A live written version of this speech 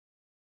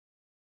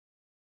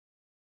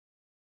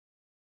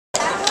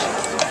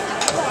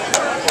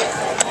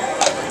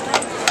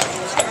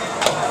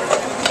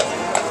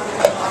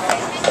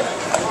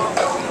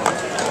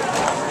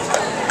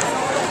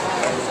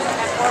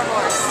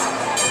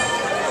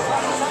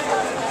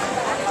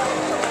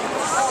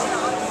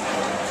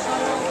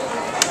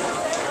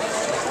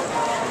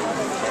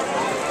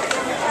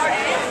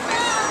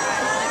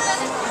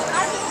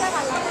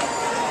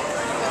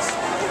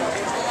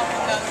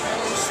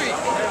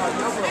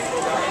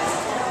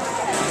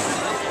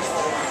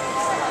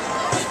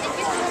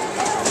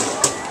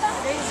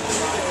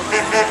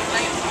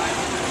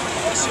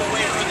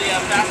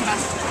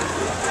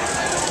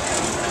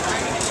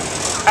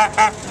Right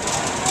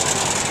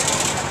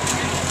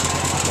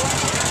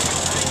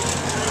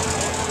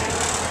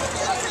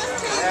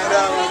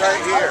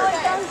here.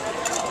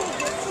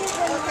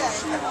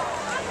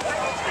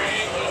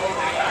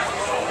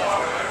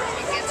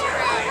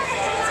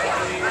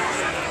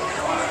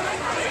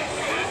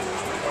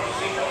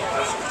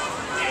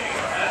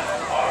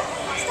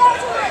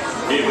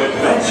 If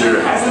adventure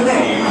has a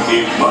name,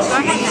 it must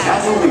be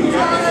has a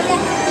leader.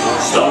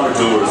 Star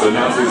Tours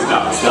announces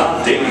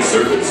non-stop daily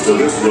service to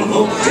this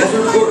remote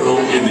desert portal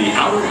in the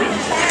outer rim.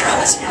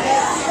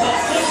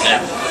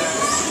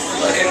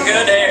 Looking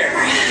good there.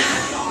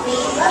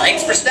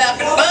 Thanks for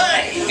stopping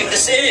by. Good to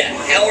see you.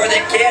 How were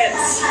the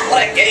kids?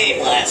 What a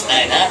game last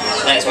night, huh?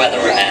 Nice weather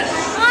we're having.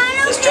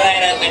 Just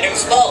trying out my new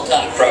small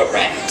talk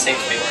program.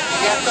 Seems to be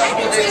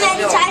working.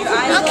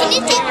 Oh, can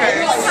you take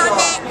pictures on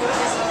that?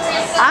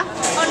 Huh?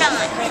 Or not?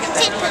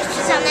 Take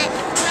pictures on that.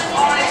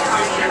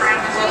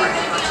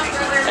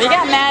 What do you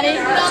got, Maddie?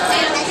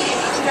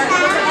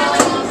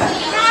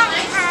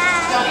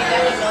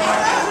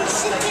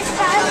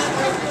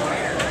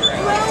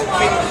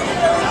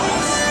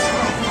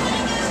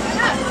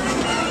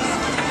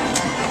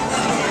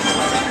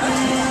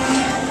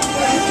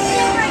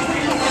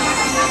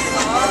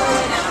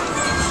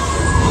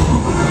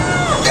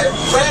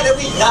 Where are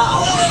we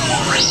now?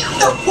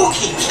 The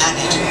Wookiee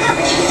planet.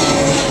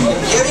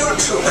 Imperial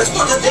troopers,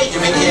 what are they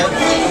doing here?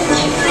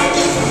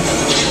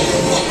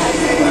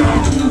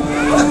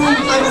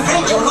 I'm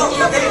afraid you're not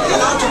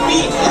allowed to be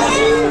here.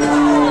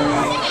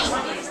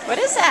 What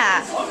is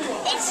that?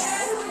 It's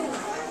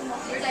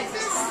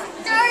the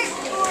Star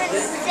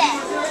Tours set.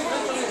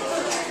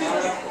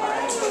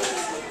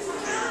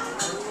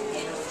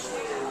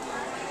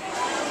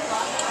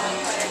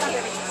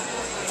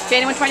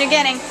 Jaden, which one are you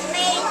getting?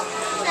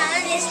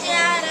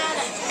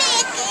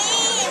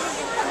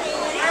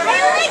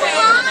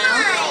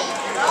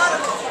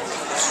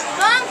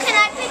 Mom, can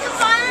I pick up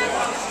one?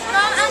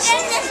 Mom, I'm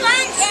getting this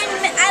one,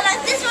 and I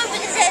like this one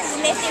because it says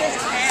Mickey was a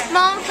fan.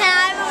 Mom, can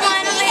I have a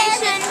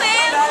animation?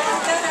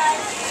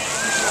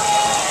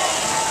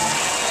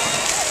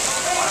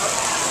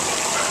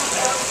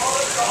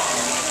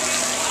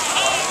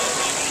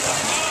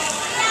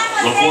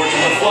 Report to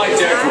the flight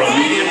deck for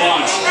immediate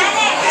launch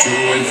to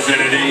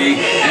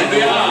infinity and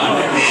beyond.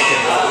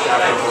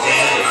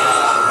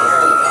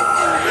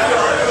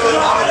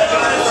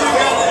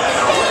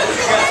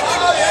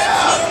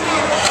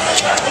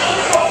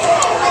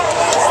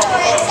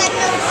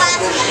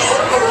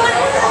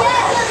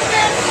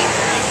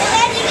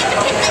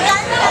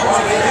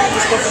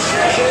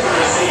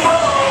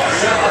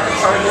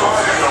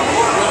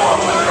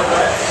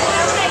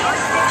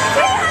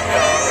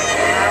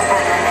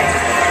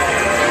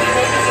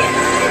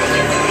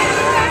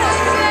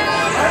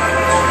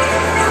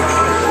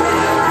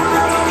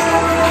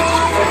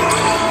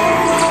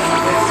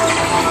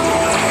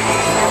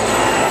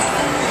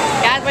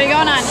 Guys, what are you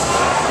going on?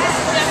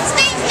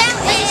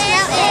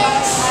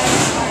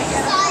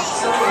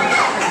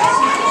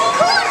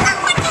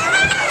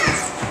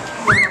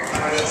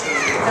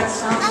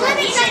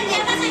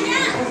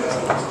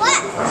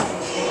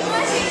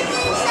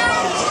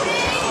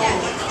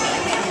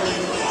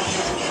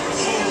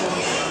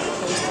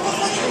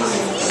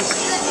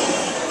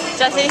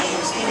 Jesse?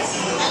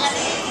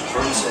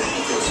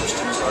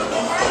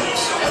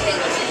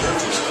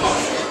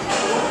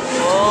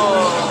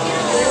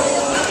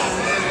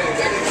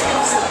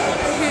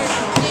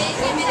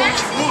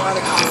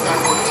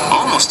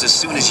 Almost as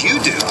soon as you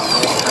do.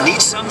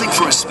 Need something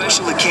for a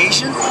special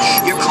occasion?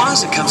 Your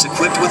closet comes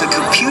equipped with a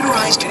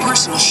computerized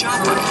personal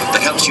shopper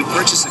that helps you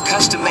purchase a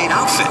custom-made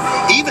outfit,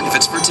 even if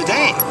it's for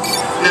today.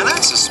 Now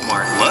that's a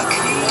smart look.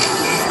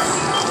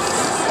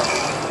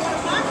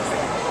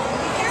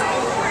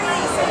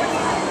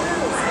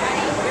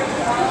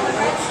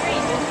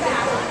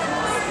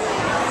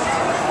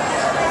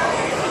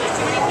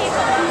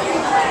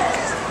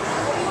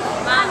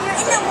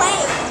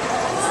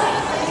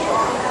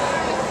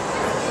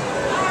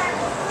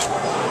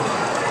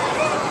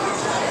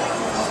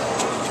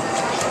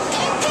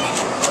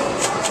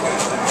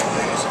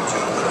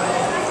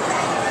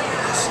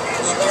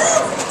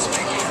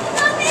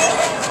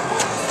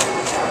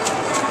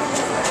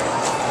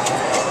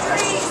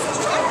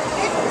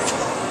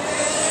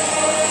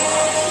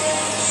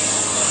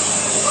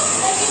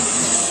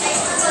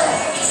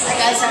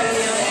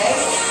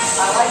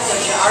 I like the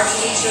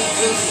architecture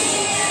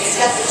beauty. It's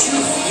got the two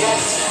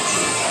yes.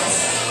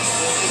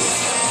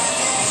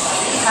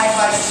 High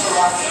five for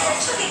walking.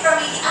 Took it from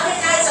me the other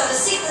night, so I was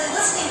secretly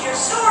listening to your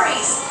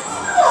stories.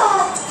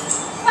 Oh,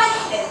 why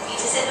didn't you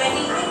just said when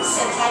we were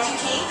so glad you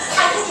came.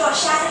 I could draw a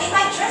shadow in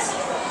my dress.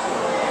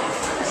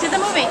 See the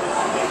movie.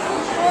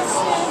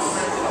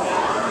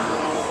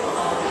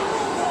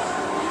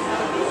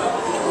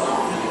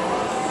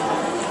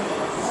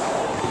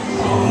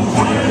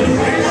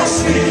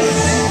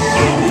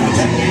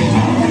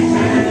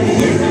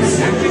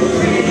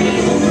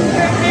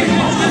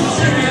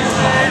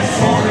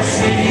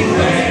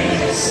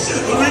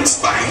 Cinnamon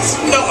spice,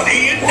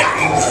 naughty and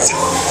nice.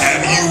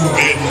 Have you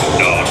been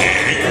naughty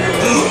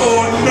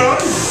or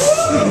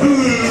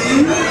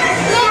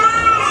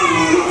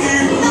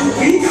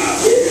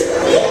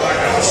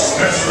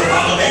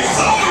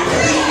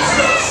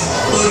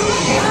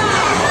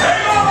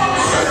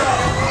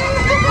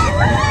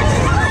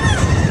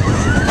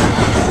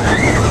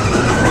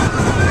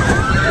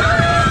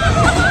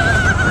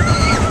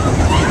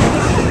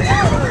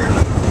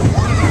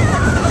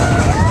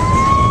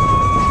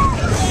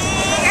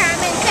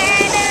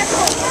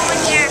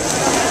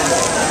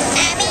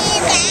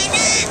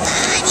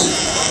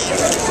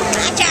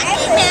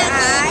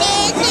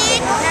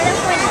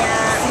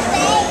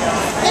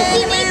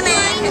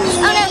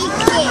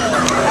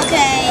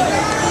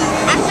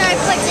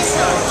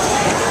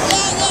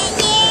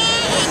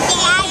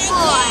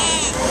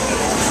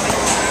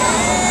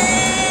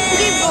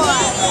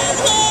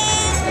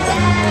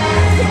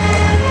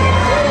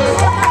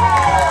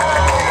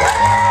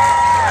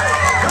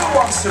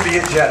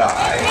Jedi.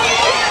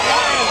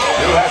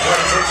 Who has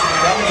what it takes to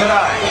become a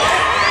Jedi?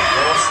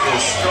 This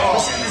is strong.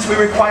 The students we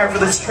require for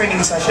this training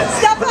session.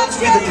 For those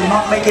of you that do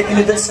not make it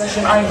into this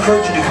session, I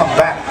encourage you to come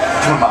back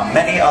to one of my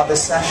many other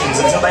sessions.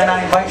 Until then,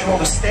 I invite you all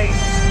to stay.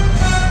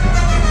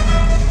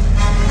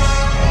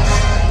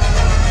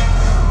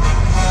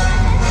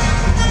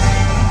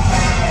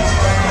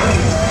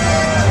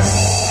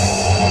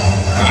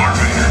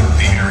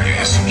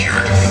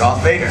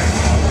 Darth Vader.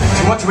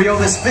 To what do we owe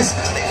this visit?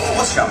 The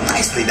Force jump,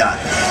 nicely done.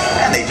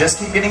 And they just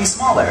keep getting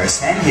smaller.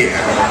 Stand here.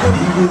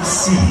 We will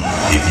see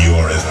if you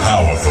are as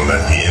powerful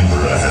as the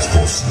Emperor has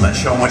foreseen. Let's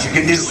show them what you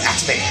can do.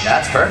 Activate.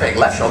 That's perfect.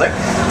 Left shoulder.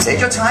 Take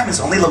your time. It's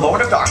only the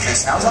Lord of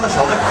Darkness. Now it's on the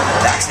shoulder.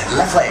 That's it.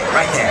 Left leg.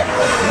 Right there.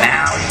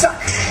 Now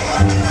duck.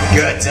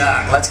 Good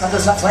duck. Let's cut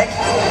his left leg.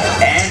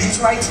 And his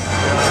right.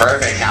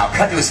 Perfect. Now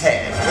cut to his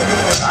head.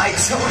 I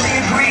totally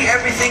agree.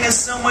 Everything is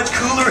so much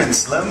cooler in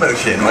slow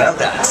motion. Well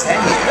done.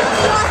 Stand here.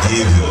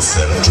 Give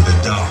yourself to the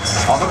dark.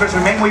 Onlookers,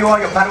 remain where you are.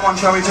 Your Padawan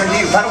shall return to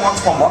you. Padawans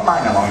form one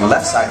line along the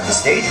left side of the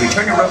stage.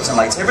 Return your robes and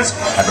lightsabers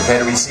and prepare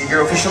to receive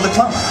your official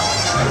diploma.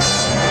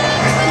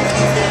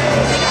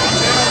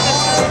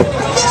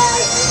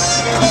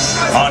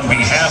 On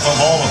behalf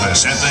of all of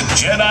us at the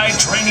Jedi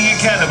Training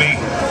Academy.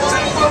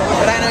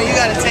 But I know you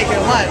gotta take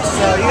your lunch,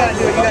 so you gotta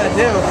do what you gotta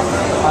do.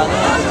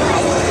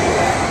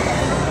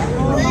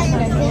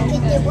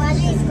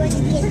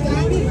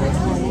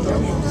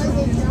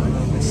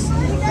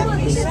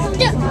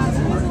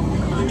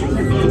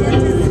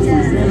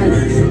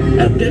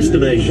 Our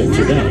destination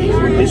today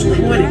is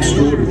quite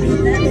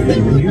extraordinary, a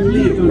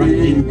newly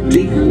erupting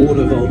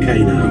deep-water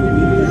volcano.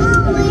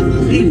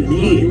 Even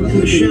here in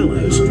the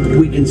shallows,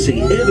 we can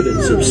see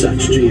evidence of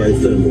such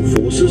geothermal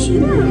forces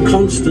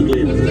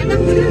constantly.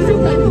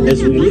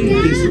 As we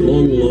leave this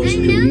long-lost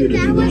community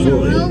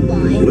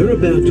behind, we're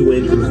about to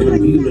enter a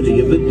community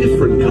of a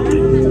different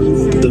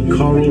kind, the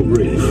coral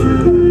reef.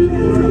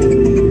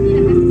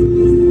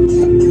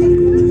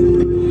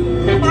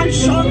 My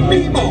son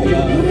Nemo!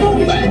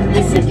 Move back!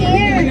 I'm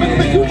scared.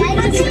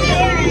 I'm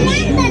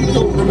scared.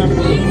 Don't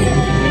remember.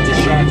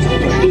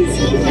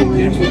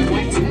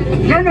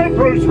 No,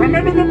 Bruce,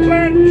 remember the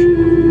pledge.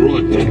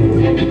 Right.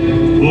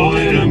 I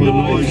am a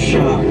nice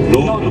shark,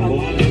 not a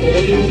bite.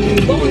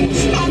 Don't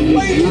stop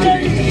waiting! I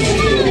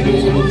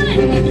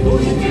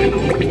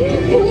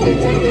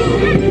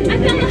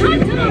found the hot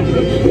tub.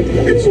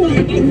 It's not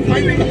about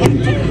fighting hot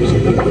tubs.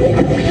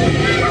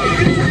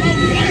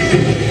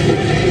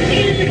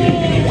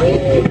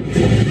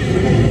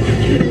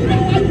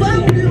 I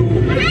found you!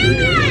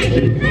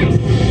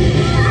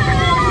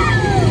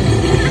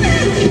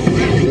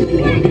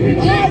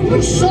 I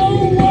was so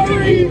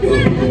worried!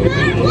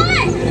 What?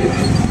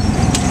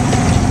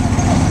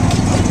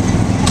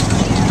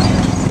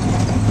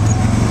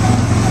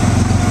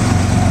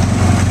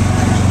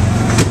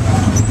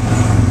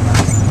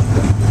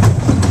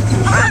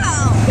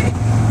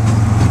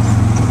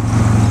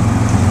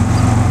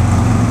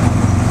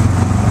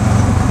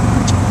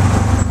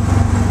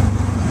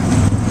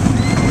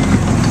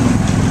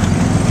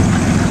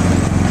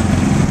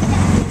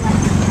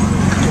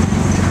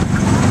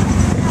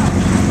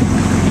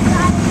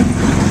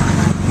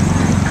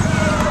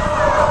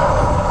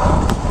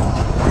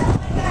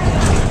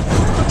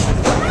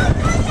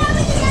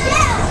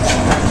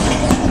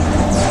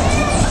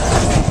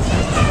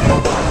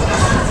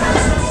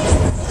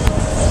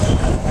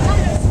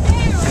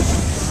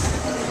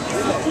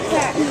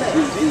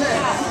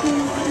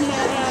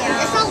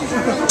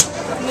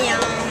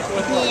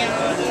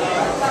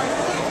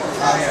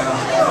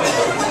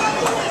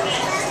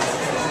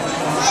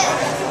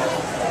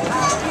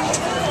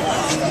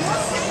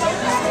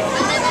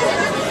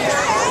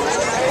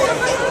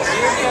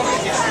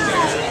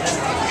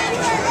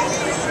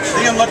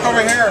 Ian, look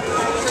over here.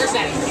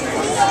 Tarzan.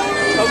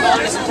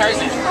 Pocahontas and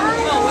Tarzan.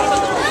 Oh, what about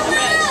the one with the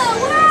red?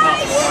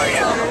 Oh,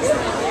 yeah.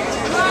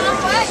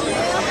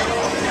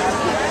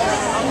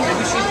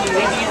 Maybe she'd be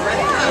leaving it red.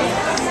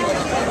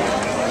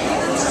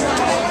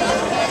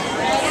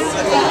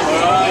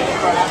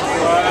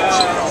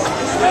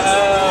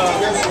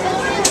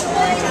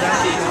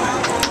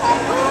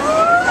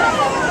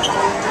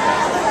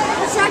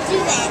 Let's not do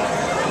that.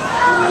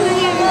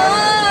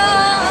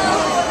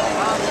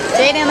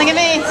 Jaden, look at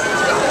me.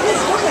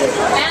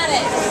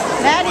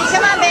 Maddie,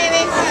 come on,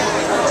 baby.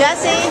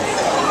 Jessie.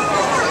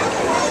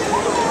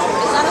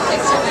 It's not a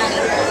picture, Maddie.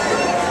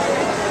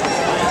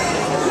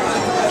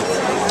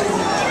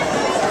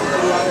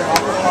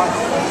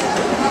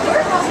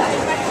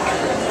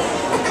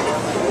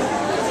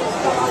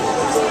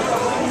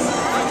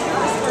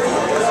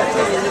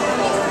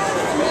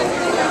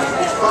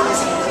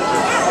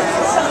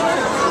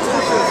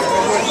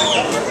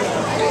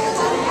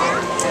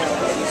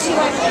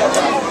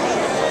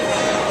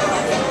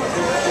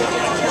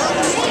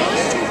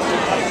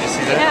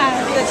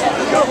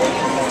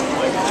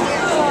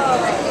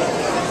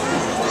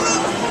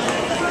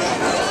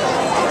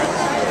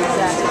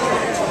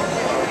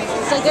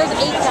 It's like there's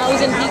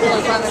 8,000 people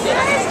in front of you.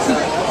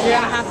 You're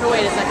gonna have to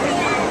wait a second.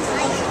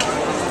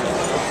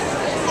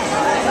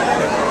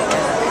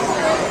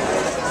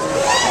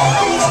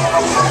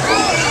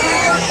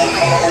 It's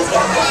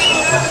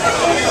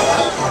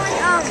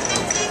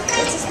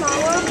a small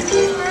one.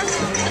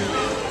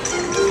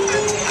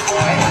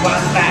 I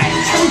want that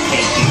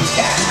toothpaste you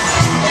got.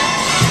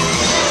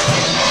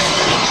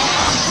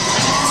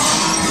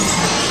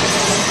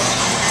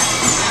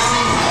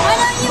 Why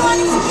don't you want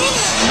to spin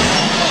it?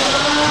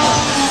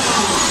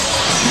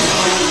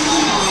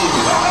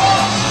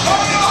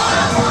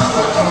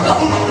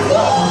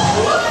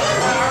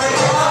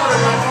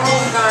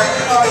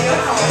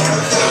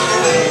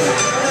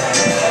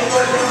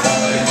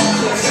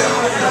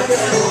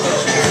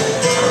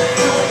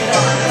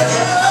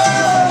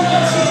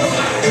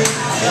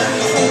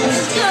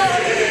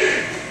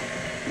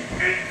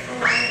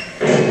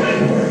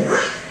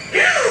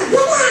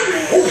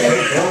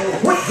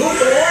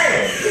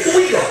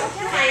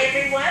 Hi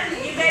everyone.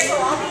 You guys will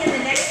all be in the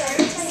next room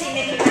to see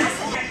Mickey Mouse.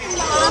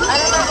 I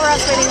don't know where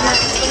else waiting.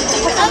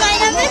 Oh, I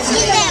never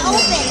seen that.